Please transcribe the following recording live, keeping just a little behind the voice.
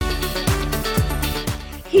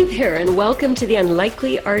Hey there, and welcome to the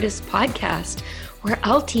Unlikely Artist Podcast, where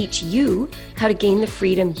I'll teach you how to gain the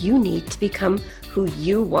freedom you need to become who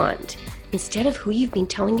you want, instead of who you've been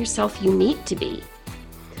telling yourself you need to be.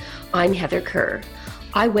 I'm Heather Kerr.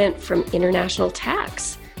 I went from international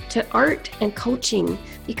tax to art and coaching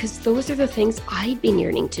because those are the things I've been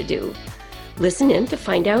yearning to do. Listen in to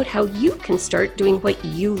find out how you can start doing what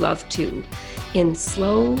you love too, in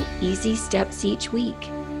slow, easy steps each week.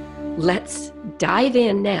 Let's dive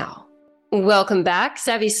in now. Welcome back,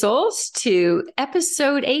 Savvy Souls, to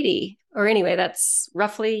episode 80. Or anyway, that's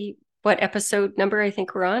roughly what episode number I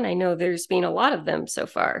think we're on. I know there's been a lot of them so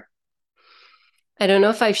far. I don't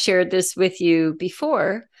know if I've shared this with you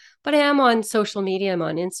before, but I am on social media. I'm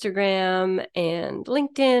on Instagram and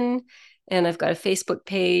LinkedIn, and I've got a Facebook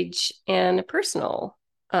page and a personal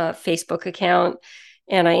Facebook account,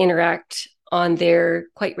 and I interact on there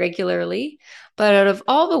quite regularly. But out of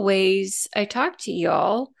all the ways I talk to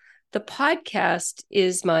y'all, the podcast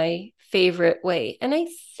is my favorite way. And I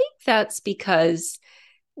think that's because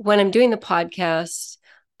when I'm doing the podcast,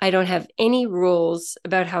 I don't have any rules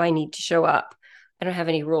about how I need to show up. I don't have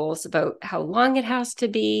any rules about how long it has to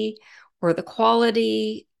be or the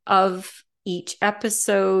quality of each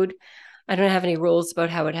episode. I don't have any rules about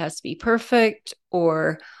how it has to be perfect,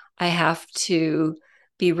 or I have to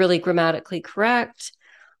be really grammatically correct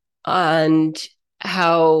and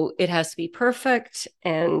how it has to be perfect.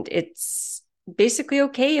 And it's basically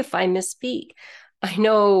okay if I misspeak. I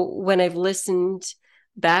know when I've listened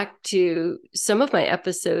back to some of my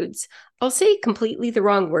episodes, I'll say completely the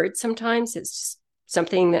wrong word sometimes. It's just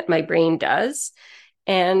something that my brain does.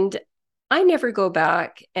 And I never go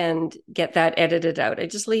back and get that edited out. I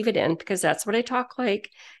just leave it in because that's what I talk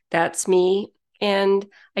like. That's me. And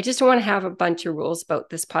I just don't want to have a bunch of rules about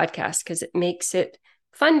this podcast because it makes it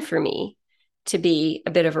fun for me to be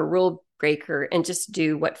a bit of a rule breaker and just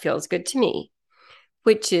do what feels good to me,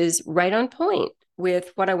 which is right on point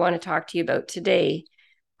with what I want to talk to you about today,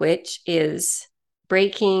 which is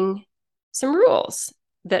breaking some rules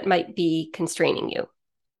that might be constraining you.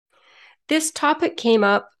 This topic came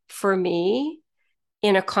up for me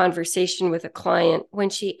in a conversation with a client when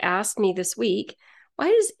she asked me this week, why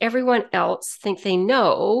does everyone else think they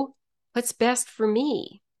know what's best for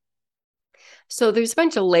me? So there's a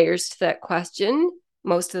bunch of layers to that question.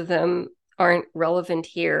 Most of them aren't relevant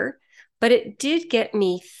here, but it did get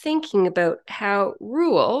me thinking about how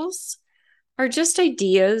rules are just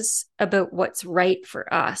ideas about what's right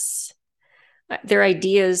for us. They're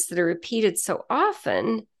ideas that are repeated so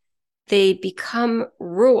often, they become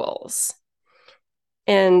rules.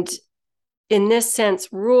 And in this sense,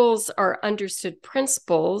 rules are understood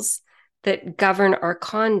principles that govern our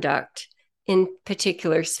conduct in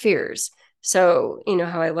particular spheres. So, you know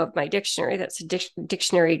how I love my dictionary, that's a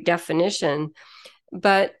dictionary definition.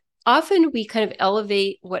 But often we kind of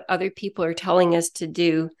elevate what other people are telling us to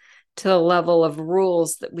do to the level of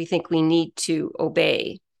rules that we think we need to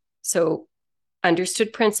obey. So,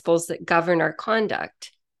 understood principles that govern our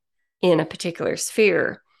conduct in a particular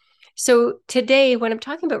sphere. So today, when I'm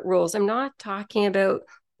talking about rules, I'm not talking about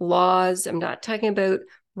laws. I'm not talking about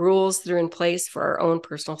rules that are in place for our own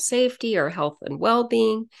personal safety, our health and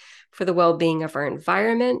well-being, for the well-being of our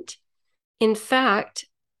environment. In fact,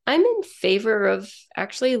 I'm in favor of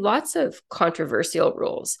actually lots of controversial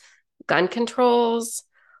rules, gun controls,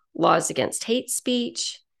 laws against hate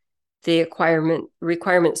speech, the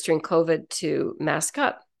requirements during COVID to mask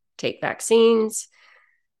up, take vaccines,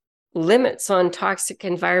 limits on toxic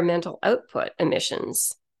environmental output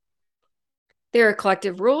emissions. There are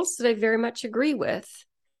collective rules that I very much agree with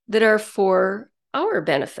that are for our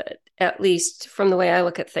benefit, at least from the way I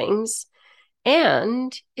look at things.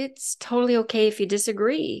 And it's totally okay if you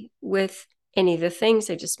disagree with any of the things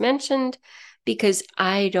I just mentioned, because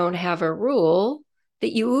I don't have a rule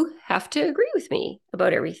that you have to agree with me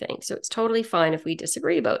about everything. So it's totally fine if we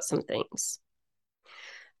disagree about some things.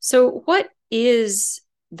 So what is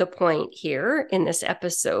the point here in this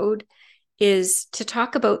episode is to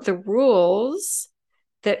talk about the rules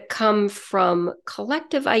that come from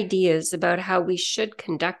collective ideas about how we should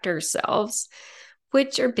conduct ourselves,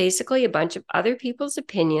 which are basically a bunch of other people's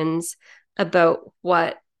opinions about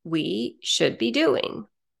what we should be doing,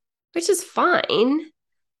 which is fine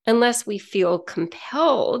unless we feel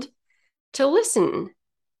compelled to listen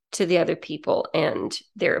to the other people and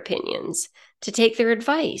their opinions, to take their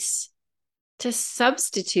advice, to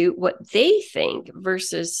substitute what they think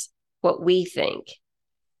versus what we think.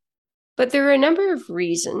 But there are a number of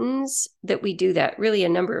reasons that we do that, really a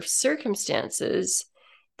number of circumstances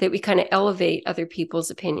that we kind of elevate other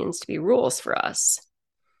people's opinions to be rules for us.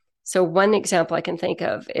 So one example I can think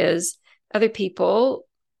of is other people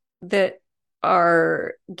that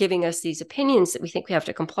are giving us these opinions that we think we have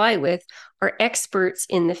to comply with are experts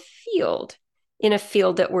in the field, in a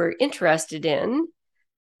field that we're interested in,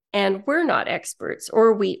 and we're not experts,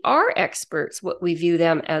 or we are experts, but we view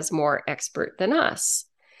them as more expert than us.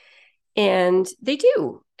 And they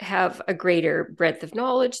do have a greater breadth of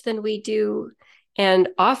knowledge than we do. And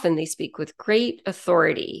often they speak with great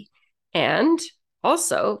authority. And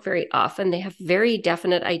also, very often, they have very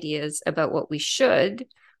definite ideas about what we should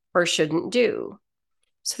or shouldn't do.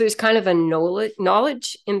 So there's kind of a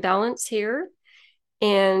knowledge imbalance here.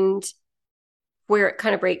 And where it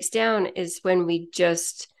kind of breaks down is when we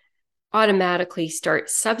just automatically start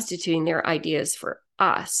substituting their ideas for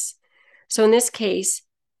us. So in this case,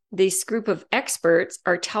 this group of experts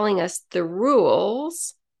are telling us the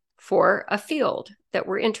rules for a field that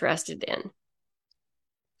we're interested in.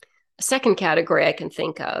 A second category I can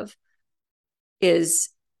think of is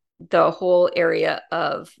the whole area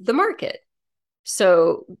of the market.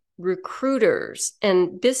 So recruiters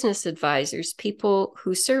and business advisors, people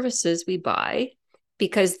whose services we buy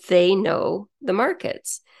because they know the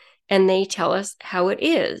markets and they tell us how it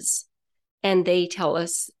is and they tell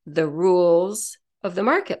us the rules of the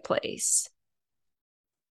marketplace.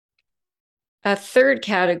 A third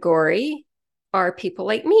category are people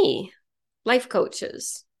like me, life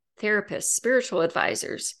coaches, therapists, spiritual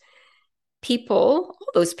advisors, all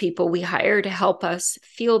those people we hire to help us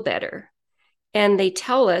feel better. And they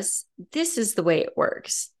tell us, this is the way it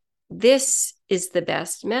works. This is the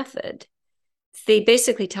best method. They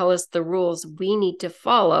basically tell us the rules we need to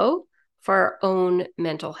follow for our own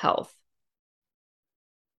mental health.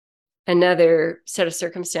 Another set of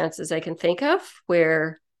circumstances I can think of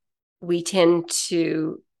where we tend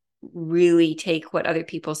to really take what other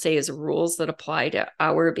people say as rules that apply to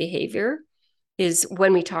our behavior is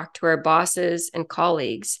when we talk to our bosses and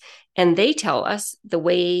colleagues, and they tell us the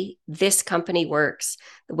way this company works,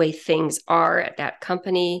 the way things are at that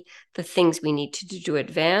company, the things we need to do to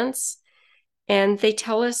advance. And they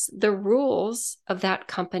tell us the rules of that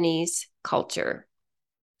company's culture.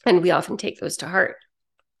 And we often take those to heart.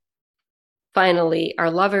 Finally, our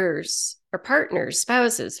lovers, our partners,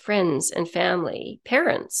 spouses, friends, and family,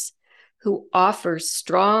 parents who offer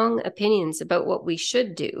strong opinions about what we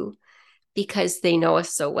should do because they know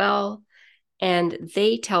us so well and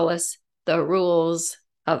they tell us the rules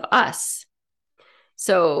of us.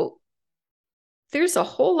 So there's a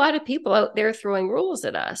whole lot of people out there throwing rules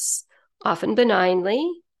at us, often benignly,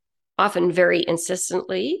 often very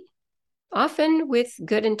insistently, often with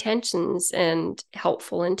good intentions and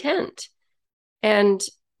helpful intent. And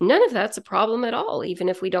none of that's a problem at all, even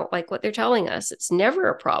if we don't like what they're telling us. It's never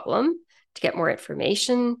a problem to get more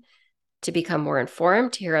information, to become more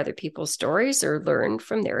informed, to hear other people's stories or learn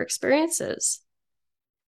from their experiences.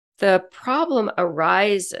 The problem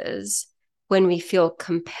arises when we feel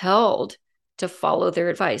compelled to follow their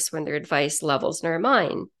advice, when their advice levels in our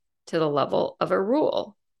mind to the level of a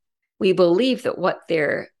rule. We believe that what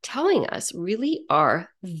they're telling us really are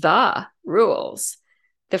the rules,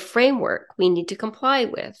 the framework we need to comply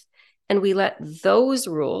with. And we let those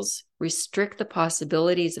rules restrict the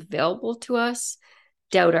possibilities available to us,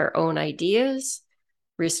 doubt our own ideas,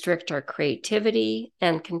 restrict our creativity,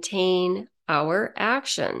 and contain our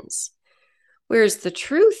actions. Whereas the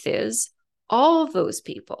truth is, all of those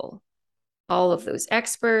people, all of those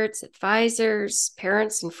experts, advisors,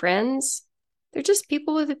 parents, and friends, they're just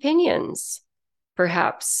people with opinions,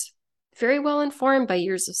 perhaps very well informed by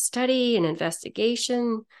years of study and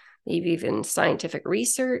investigation, maybe even scientific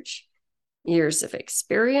research, years of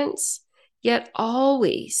experience, yet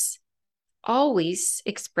always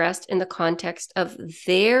expressed in the context of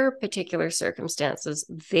their particular circumstances,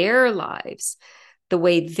 their lives, the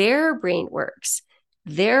way their brain works,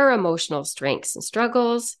 their emotional strengths and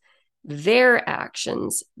struggles, their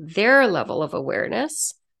actions, their level of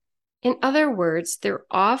awareness. In other words, they're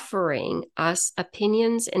offering us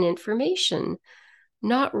opinions and information,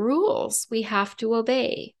 not rules we have to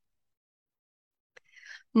obey.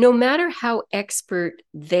 No matter how expert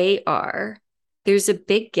they are, there's a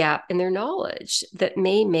big gap in their knowledge that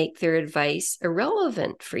may make their advice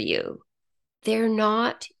irrelevant for you. They're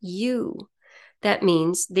not you. That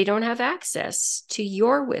means they don't have access to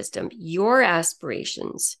your wisdom, your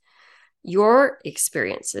aspirations, your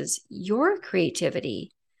experiences, your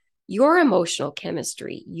creativity, your emotional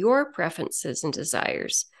chemistry, your preferences and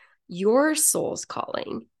desires, your soul's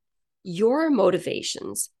calling, your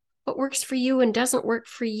motivations, what works for you and doesn't work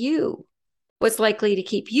for you, what's likely to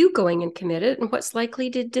keep you going and committed, and what's likely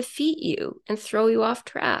to defeat you and throw you off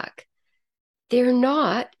track. They're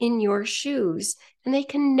not in your shoes, and they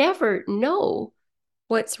can never know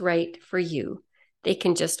what's right for you. They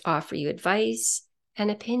can just offer you advice and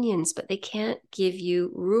opinions, but they can't give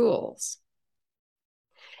you rules.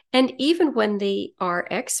 And even when they are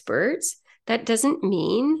experts, that doesn't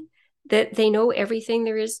mean that they know everything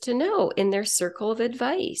there is to know in their circle of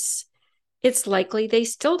advice. It's likely they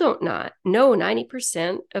still don't know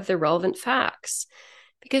 90% of the relevant facts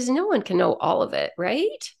because no one can know all of it,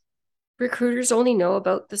 right? Recruiters only know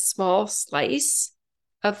about the small slice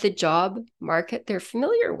of the job market they're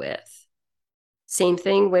familiar with. Same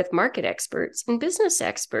thing with market experts and business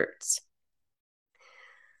experts.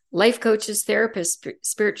 Life coaches, therapists,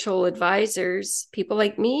 spiritual advisors, people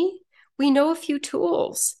like me, we know a few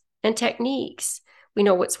tools and techniques. We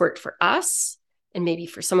know what's worked for us and maybe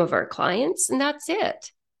for some of our clients, and that's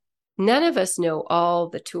it. None of us know all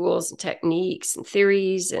the tools and techniques and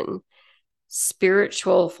theories and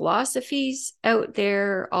spiritual philosophies out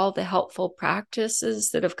there, all the helpful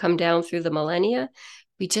practices that have come down through the millennia.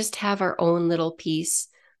 We just have our own little piece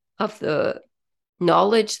of the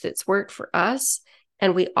knowledge that's worked for us,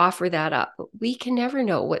 and we offer that up. But we can never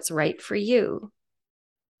know what's right for you.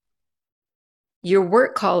 Your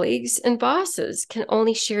work colleagues and bosses can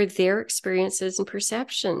only share their experiences and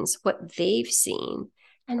perceptions, what they've seen,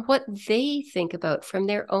 and what they think about from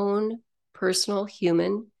their own personal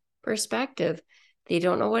human perspective. They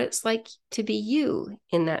don't know what it's like to be you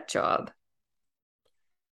in that job.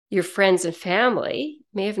 Your friends and family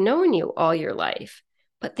may have known you all your life,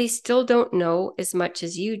 but they still don't know as much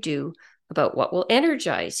as you do about what will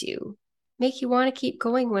energize you, make you want to keep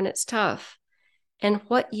going when it's tough, and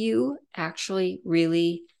what you actually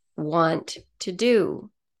really want to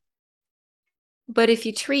do. But if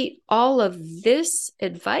you treat all of this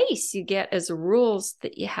advice you get as rules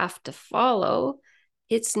that you have to follow,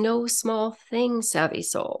 it's no small thing, savvy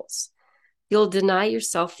souls. You'll deny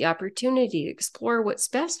yourself the opportunity to explore what's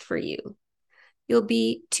best for you. You'll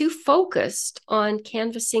be too focused on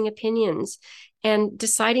canvassing opinions and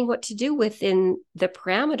deciding what to do within the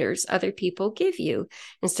parameters other people give you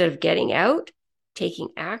instead of getting out, taking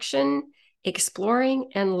action, exploring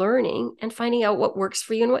and learning and finding out what works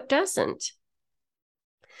for you and what doesn't.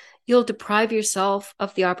 You'll deprive yourself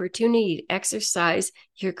of the opportunity to exercise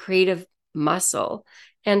your creative muscle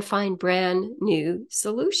and find brand new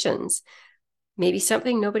solutions. Maybe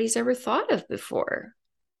something nobody's ever thought of before.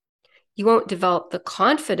 You won't develop the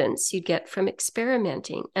confidence you get from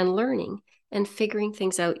experimenting and learning and figuring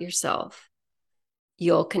things out yourself.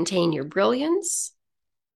 You'll contain your brilliance,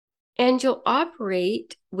 and you'll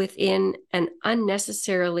operate within an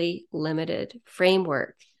unnecessarily limited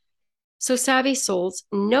framework. So, savvy souls,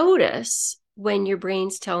 notice when your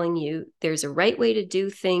brain's telling you there's a right way to do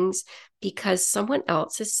things because someone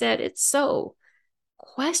else has said it's so.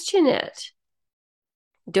 Question it.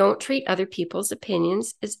 Don't treat other people's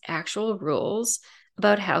opinions as actual rules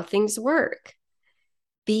about how things work.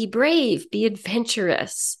 Be brave, be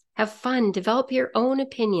adventurous, have fun, develop your own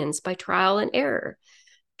opinions by trial and error.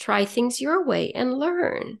 Try things your way and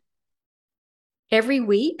learn. Every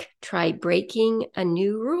week, try breaking a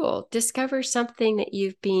new rule. Discover something that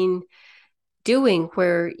you've been doing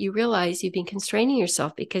where you realize you've been constraining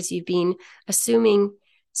yourself because you've been assuming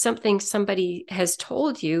something somebody has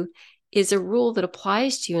told you is a rule that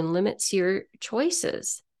applies to you and limits your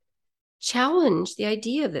choices. Challenge the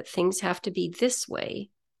idea that things have to be this way.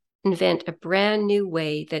 Invent a brand new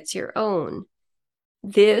way that's your own.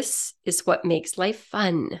 This is what makes life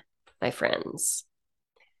fun, my friends.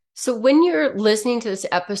 So when you're listening to this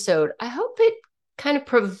episode, I hope it kind of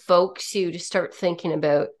provokes you to start thinking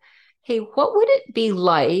about, hey, what would it be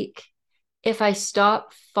like if I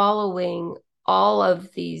stopped following all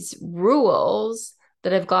of these rules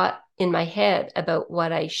that I've got in my head about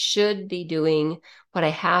what I should be doing, what I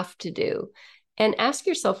have to do, and ask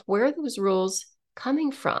yourself, where are those rules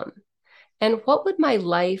coming from? And what would my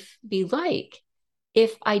life be like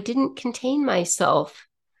if I didn't contain myself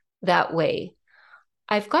that way?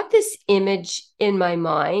 I've got this image in my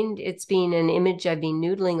mind. It's been an image I've been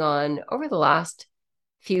noodling on over the last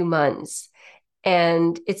few months.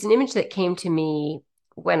 And it's an image that came to me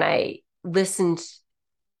when I listened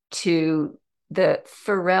to the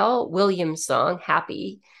Pharrell Williams song,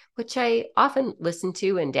 Happy, which I often listen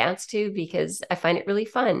to and dance to because I find it really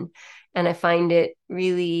fun and I find it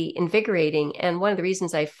really invigorating. And one of the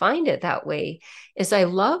reasons I find it that way is I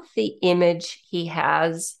love the image he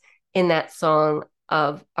has in that song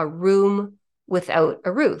of a room without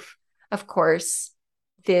a roof. Of course,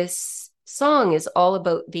 this song is all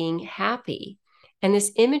about being happy. And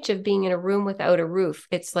this image of being in a room without a roof,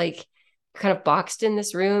 it's like kind of boxed in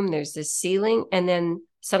this room. There's this ceiling, and then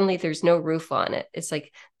suddenly there's no roof on it. It's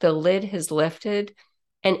like the lid has lifted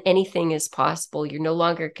and anything is possible. You're no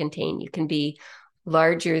longer contained. You can be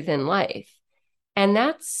larger than life. And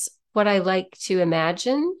that's what I like to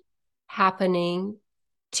imagine happening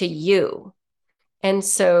to you. And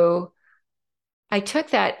so I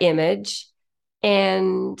took that image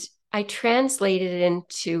and I translated it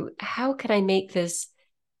into how can I make this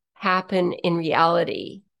happen in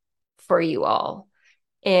reality for you all?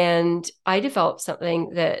 And I developed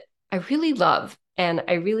something that I really love and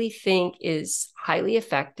I really think is highly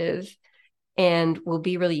effective and will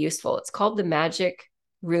be really useful. It's called the Magic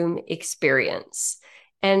Room Experience.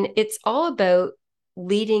 And it's all about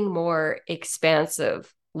leading more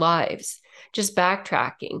expansive lives. Just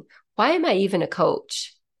backtracking. Why am I even a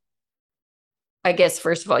coach? I guess,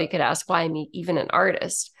 first of all, you could ask, why am I even an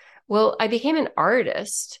artist? Well, I became an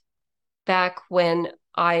artist back when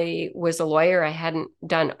I was a lawyer. I hadn't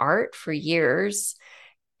done art for years.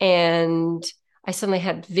 And I suddenly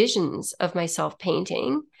had visions of myself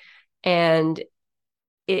painting. And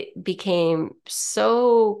it became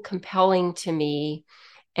so compelling to me.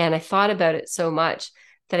 And I thought about it so much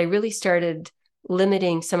that I really started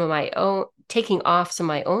limiting some of my own, taking off some of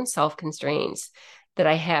my own self constraints that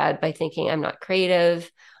I had by thinking I'm not creative,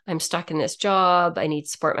 I'm stuck in this job, I need to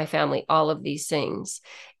support my family, all of these things.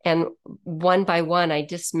 And one by one, I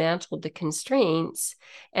dismantled the constraints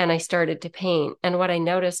and I started to paint. And what I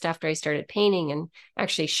noticed after I started painting and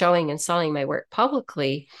actually showing and selling my work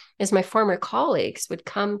publicly is my former colleagues would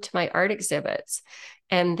come to my art exhibits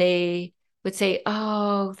and they would say,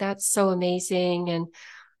 "Oh, that's so amazing. And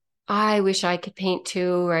I wish I could paint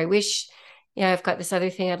too, or I wish, yeah, I've got this other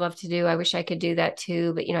thing I'd love to do. I wish I could do that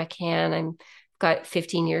too, but I can. I've got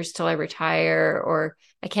 15 years till I retire, or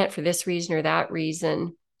I can't for this reason or that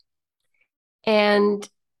reason." And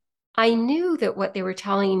I knew that what they were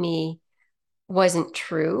telling me wasn't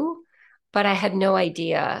true, but I had no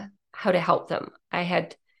idea how to help them. I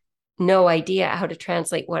had no idea how to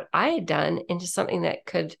translate what I had done into something that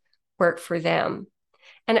could work for them.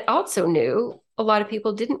 And I also knew a lot of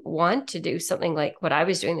people didn't want to do something like what I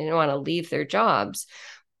was doing. They didn't want to leave their jobs.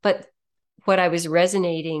 But what I was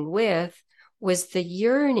resonating with was the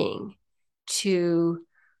yearning to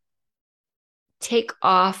take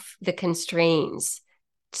off the constraints,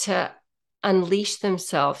 to unleash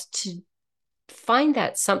themselves, to find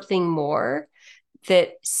that something more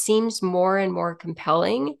that seems more and more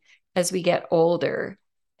compelling as we get older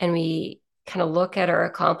and we kind of look at our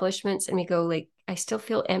accomplishments and we go like, I still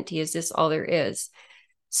feel empty. Is this all there is?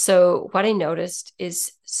 So what I noticed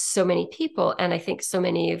is so many people, and I think so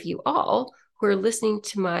many of you all who are listening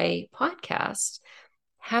to my podcast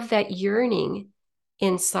have that yearning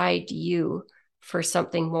inside you for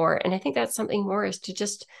something more. And I think that something more is to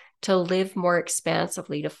just to live more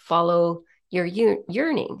expansively, to follow your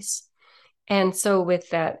yearnings. And so with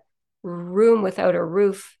that room without a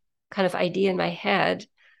roof kind of idea in my head,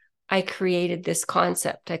 I created this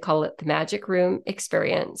concept. I call it the Magic Room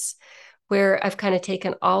Experience, where I've kind of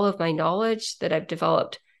taken all of my knowledge that I've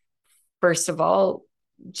developed, first of all,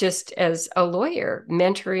 just as a lawyer,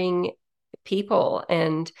 mentoring people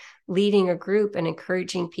and leading a group and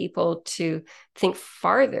encouraging people to think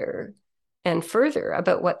farther and further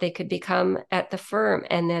about what they could become at the firm.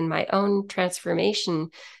 And then my own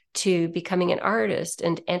transformation to becoming an artist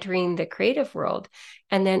and entering the creative world,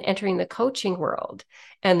 and then entering the coaching world,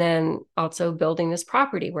 and then also building this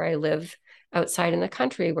property where I live outside in the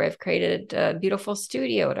country, where I've created a beautiful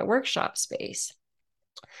studio and a workshop space.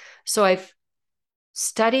 So I've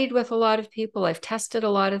studied with a lot of people, I've tested a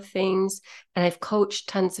lot of things, and I've coached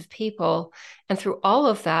tons of people. And through all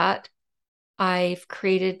of that, I've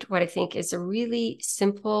created what I think is a really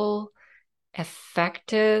simple,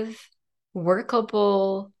 effective,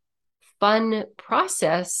 workable, fun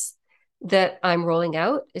process that I'm rolling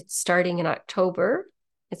out. It's starting in October.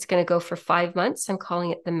 It's going to go for 5 months. I'm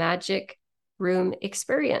calling it the Magic Room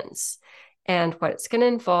Experience. And what it's going to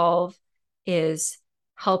involve is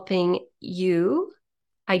helping you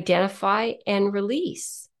identify and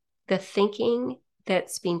release the thinking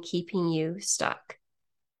that's been keeping you stuck.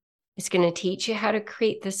 It's going to teach you how to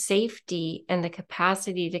create the safety and the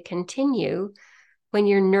capacity to continue when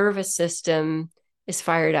your nervous system is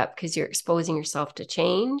fired up because you're exposing yourself to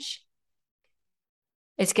change.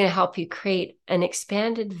 It's going to help you create an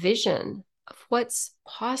expanded vision of what's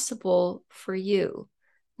possible for you,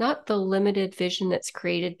 not the limited vision that's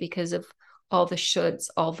created because of all the shoulds,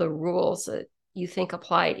 all the rules that you think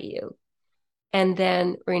apply to you. And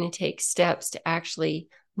then we're going to take steps to actually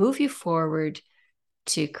move you forward,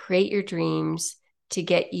 to create your dreams, to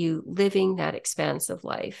get you living that expansive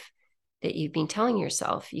life that you've been telling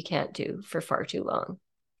yourself you can't do for far too long.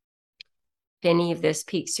 If any of this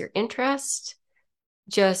piques your interest,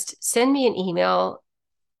 just send me an email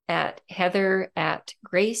at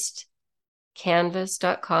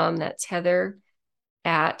heather@gracedcanvas.com. That's Heather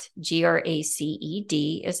at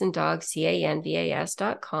GRACED as in dog,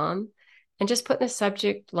 CANVAS.com. And just put in the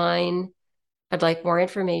subject line, I'd like more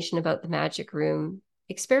information about the Magic Room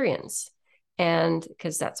experience. And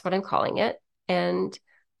because that's what I'm calling it. And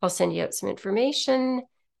I'll send you out some information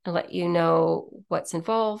and let you know what's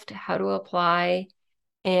involved, how to apply,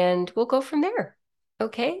 and we'll go from there.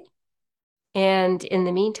 Okay. And in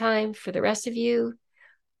the meantime, for the rest of you,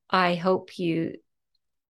 I hope you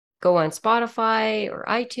go on Spotify or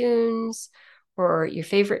iTunes or your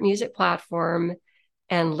favorite music platform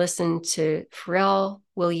and listen to Pharrell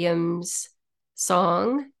Williams'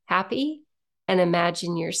 song, Happy, and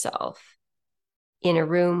imagine yourself in a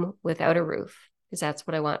room without a roof, because that's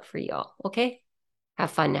what I want for y'all. Okay?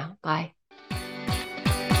 Have fun now. Bye.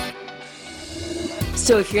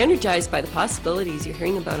 So if you're energized by the possibilities you're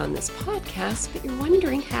hearing about on this podcast, but you're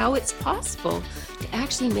wondering how it's possible to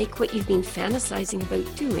actually make what you've been fantasizing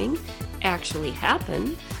about doing actually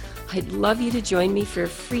happen, I'd love you to join me for a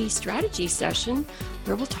free strategy session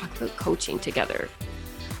where we'll talk about coaching together.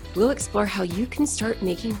 We'll explore how you can start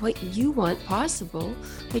making what you want possible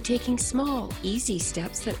by taking small, easy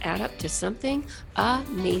steps that add up to something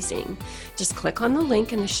amazing. Just click on the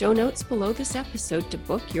link in the show notes below this episode to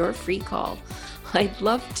book your free call. I'd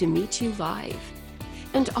love to meet you live.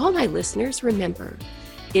 And all my listeners, remember,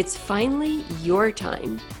 it's finally your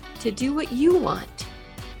time to do what you want.